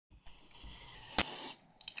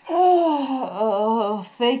Oh,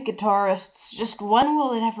 fake guitarists. Just when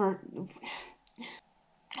will it ever...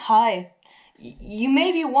 Hi. You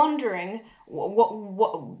may be wondering what,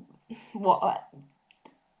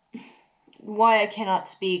 why I cannot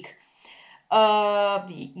speak.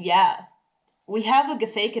 Yeah. We have a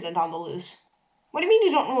guifakedent on the loose. What do you mean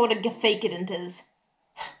you don't know what a guifakedent is?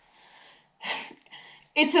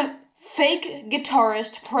 It's a fake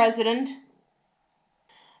guitarist president.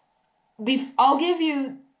 I'll give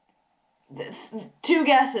you two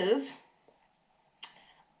guesses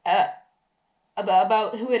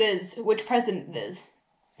about who it is, which president it is.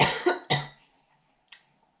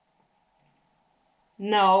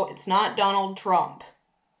 No, it's not Donald Trump.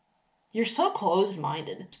 You're so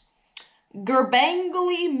closed-minded.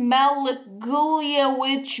 Gurbanguly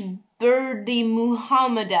Malikulievich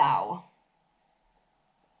Berdimuhamedow.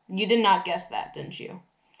 You did not guess that, didn't you?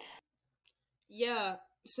 Yeah,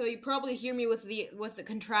 so you probably hear me with the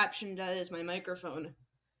contraption that is my microphone.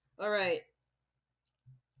 Alright.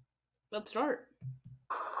 Let's start.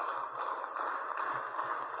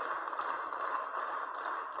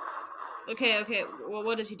 Okay, well,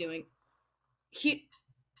 what is he doing?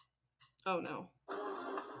 Oh no.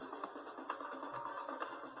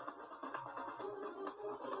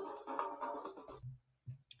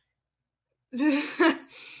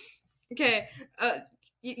 Okay,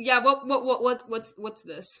 yeah, what's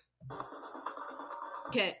this?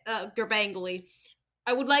 Okay, Gurbanguly,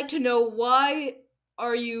 I would like to know, why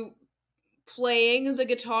are you playing the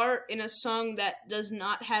guitar in a song that does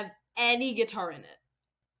not have any guitar in it?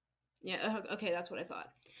 Yeah, okay, that's what I thought.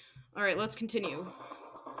 Alright, let's continue.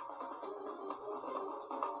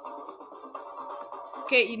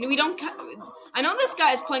 Okay, we don't... I know this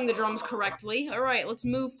guy is playing the drums correctly. Alright, let's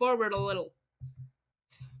move forward a little.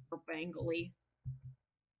 Gurbanguly.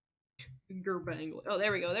 Oh,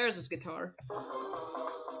 there we go. There's his guitar.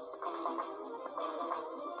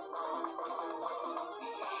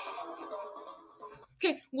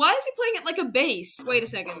 Okay, why is he playing it like a bass? Wait a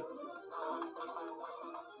second.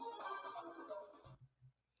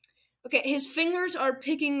 Okay, his fingers are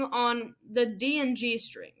picking on the D and G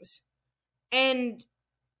strings. And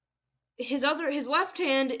his left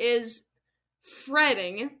hand is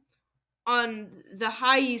fretting on the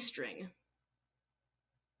high E string.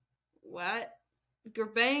 What?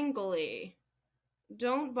 Gurbanguly.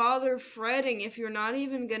 Don't bother fretting if you're not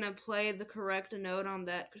even gonna play the correct note on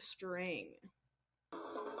that string.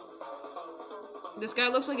 This guy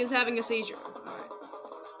looks like he's having a seizure. Alright.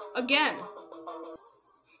 Again.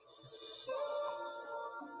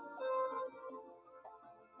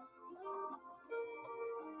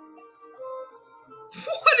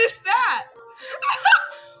 What is that?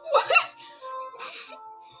 What?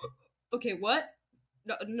 Okay, what?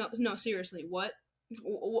 No, seriously, what?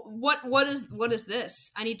 What is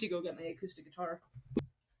this? I need to go get my acoustic guitar.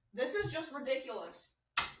 This is just ridiculous.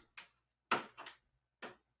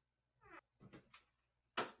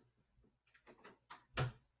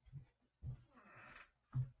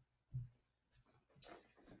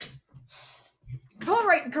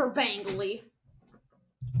 Alright, Gurbanguly.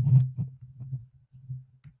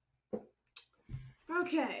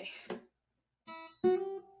 Okay.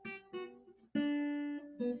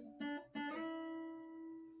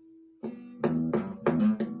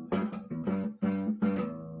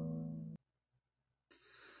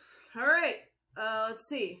 Alright, let's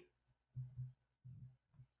see.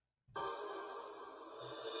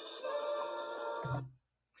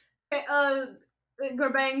 Okay,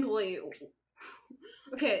 Gurbanguly.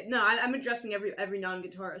 Okay, no, I'm addressing every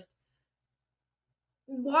non-guitarist.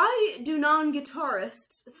 Why do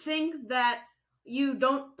non-guitarists think that you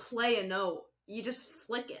don't play a note? You just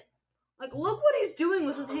flick it. Like, look what he's doing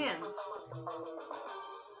with his hands.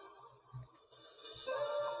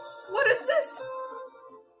 What is this?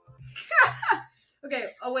 Okay,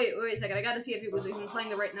 oh wait a second. I gotta see if he was even playing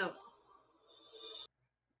the right note.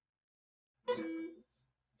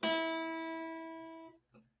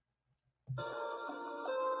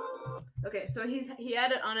 Okay, so he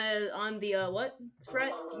had it on the what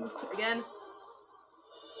fret again?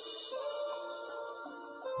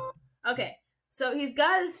 Okay, so he's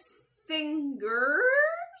got his fingers,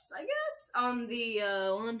 I guess, on the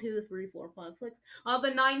 1, 2, 3, 4, 5, 6 on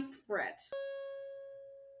the 9th fret.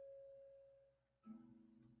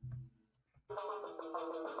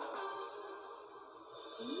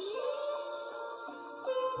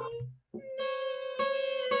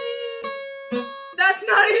 That's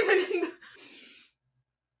not even in the...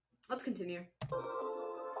 Let's continue.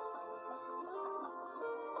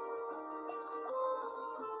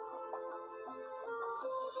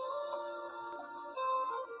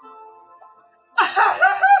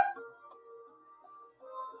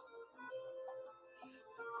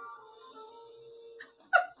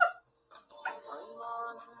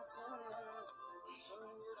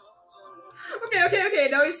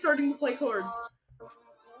 he's starting to play chords.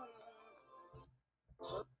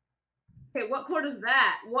 Okay, what chord is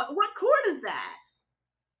that? What chord is that?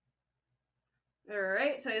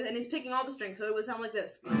 Alright, so and he's picking all the strings, so it would sound like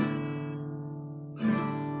this.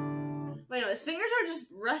 Wait, no, his fingers are just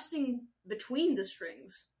resting between the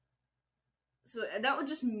strings. So that would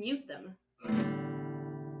just mute them.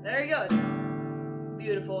 There you go.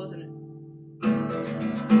 Beautiful, isn't it?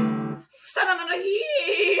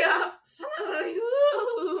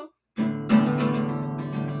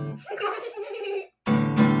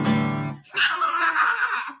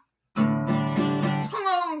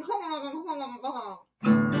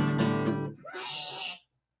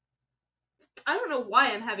 I don't know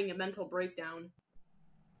why I'm having a mental breakdown.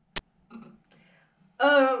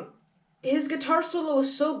 His guitar solo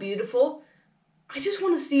was so beautiful. I just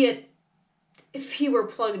want to see it if he were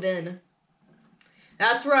plugged in.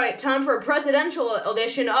 That's right, time for a presidential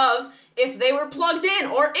edition of If They Were Plugged In,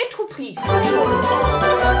 or It Will Be for short.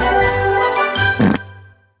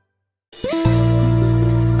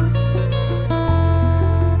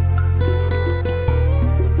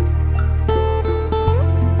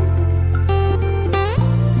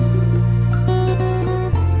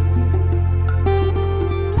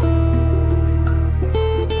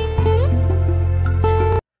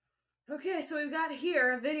 Okay, so we've got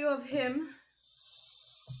here a video of him.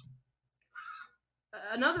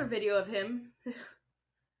 Another video of him.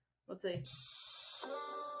 Let's see.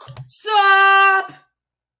 Stop!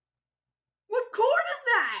 What chord is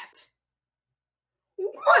that?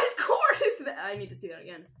 What chord is that? I need to see that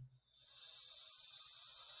again.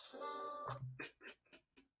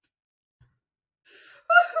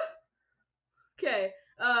 Okay,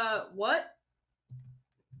 what?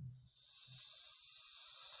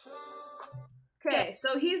 Okay,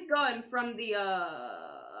 so he's gone from the,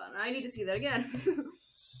 I need to see that again.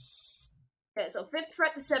 Okay, so 5th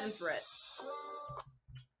fret to 7th fret.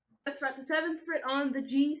 5th fret to 7th fret on the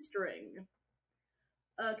G string.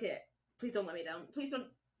 Okay, please don't let me down. Please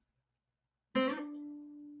don't.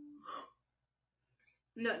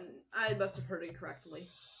 No, I must have heard incorrectly.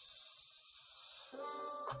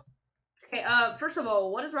 Okay, first of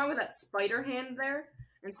all, what is wrong with that spider hand there?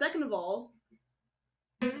 And second of all,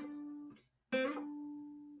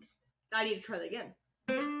 I need to try that again.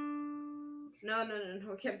 No,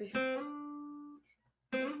 it can't be.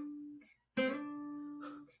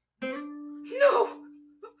 No!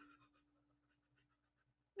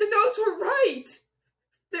 The notes were right!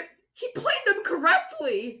 He played them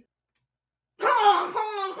correctly!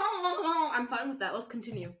 I'm fine with that, let's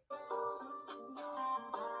continue.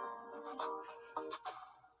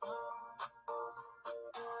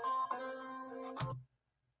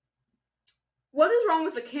 What is wrong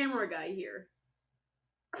with the camera guy here?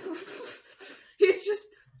 He's just,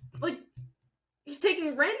 like, he's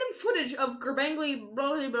taking random footage of Gurbangli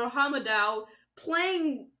Brahmadao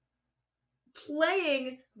playing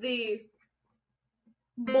the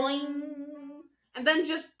boing, and then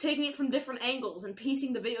just taking it from different angles and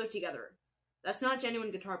piecing the videos together. That's not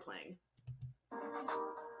genuine guitar playing.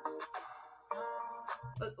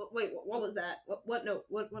 Wait, what was that? What note?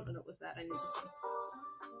 What note was that? I need to see.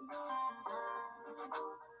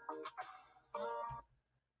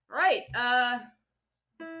 Right,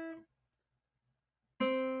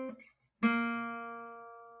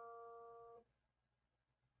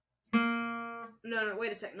 No,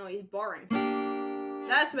 wait a sec. No, he's barring.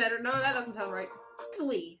 That's better. No, that doesn't sound right.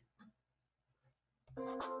 Lee.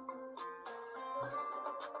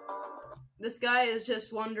 This guy is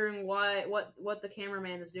just wondering what the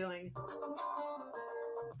cameraman is doing.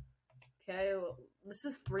 Okay, well, this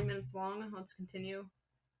is 3 minutes long. Let's continue.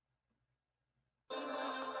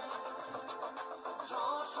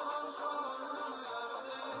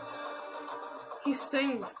 He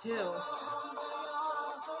sings too.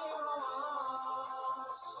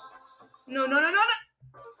 No.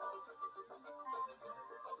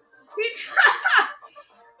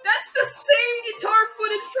 That's the same guitar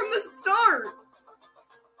footage from the start.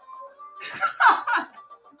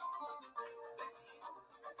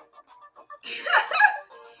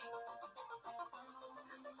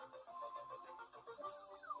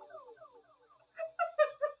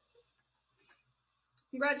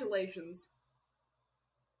 Congratulations.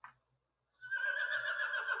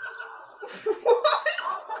 What?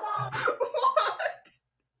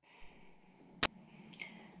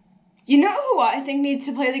 You know who I think needs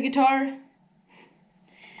to play the guitar?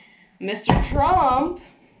 Mr. Trump.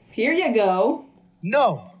 Here you go.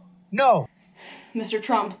 No. Mr.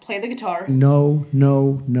 Trump, play the guitar. No.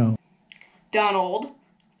 Donald,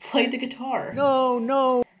 play the guitar.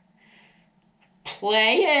 No.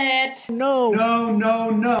 Play it! No. No,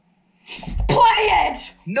 no, no. Play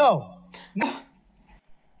it! No.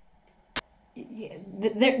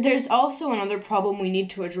 There's also another problem we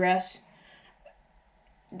need to address.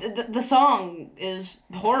 The song is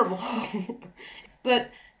horrible.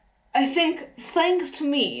 But I think, thanks to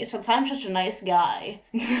me, since I'm such a nice guy,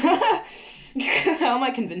 how am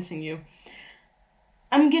I convincing you?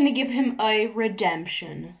 I'm gonna give him a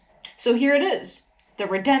redemption. So here it is. The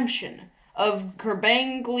redemption of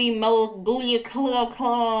Gurbanguly Melglia,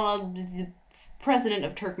 President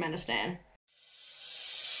of Turkmenistan.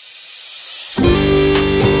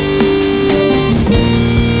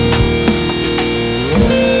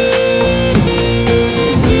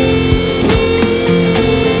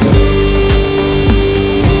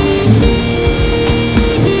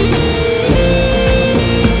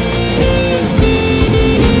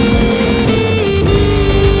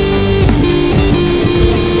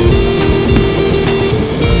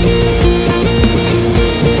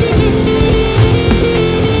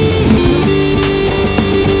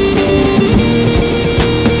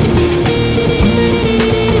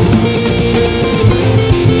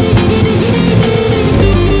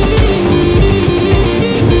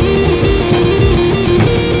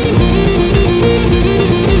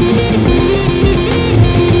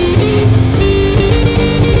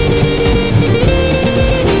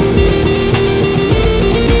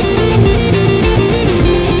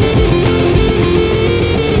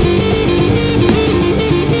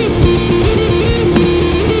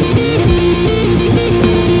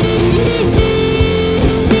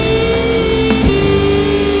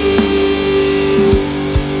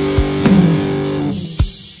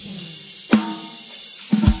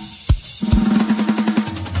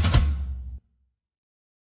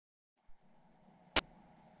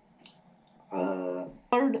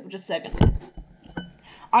 Just a second.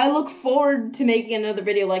 I look forward to making another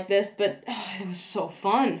video like this, but it was so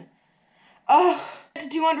fun. To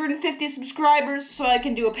 250 subscribers so I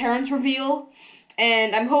can do a parents reveal,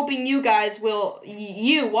 and I'm hoping you guys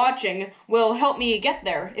you watching, will help me get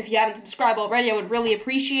there. If you haven't subscribed already, I would really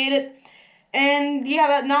appreciate it. And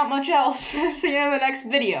yeah, not much else. See you in the next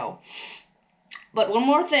video. But one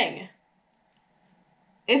more thing.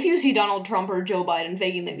 If you see Donald Trump or Joe Biden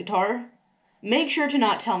faking the guitar, make sure to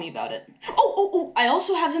not tell me about it. Oh, I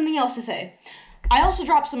also have something else to say. I also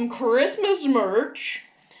dropped some Christmas merch,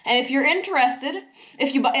 and if you're interested,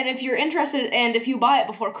 if you buy it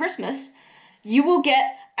before Christmas, you will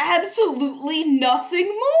get absolutely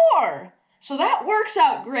nothing more. So that works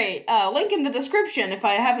out great. Link in the description if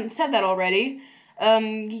I haven't said that already.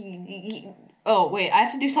 Oh, wait, I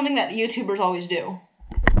have to do something that YouTubers always do.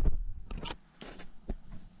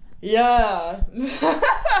 Yeah.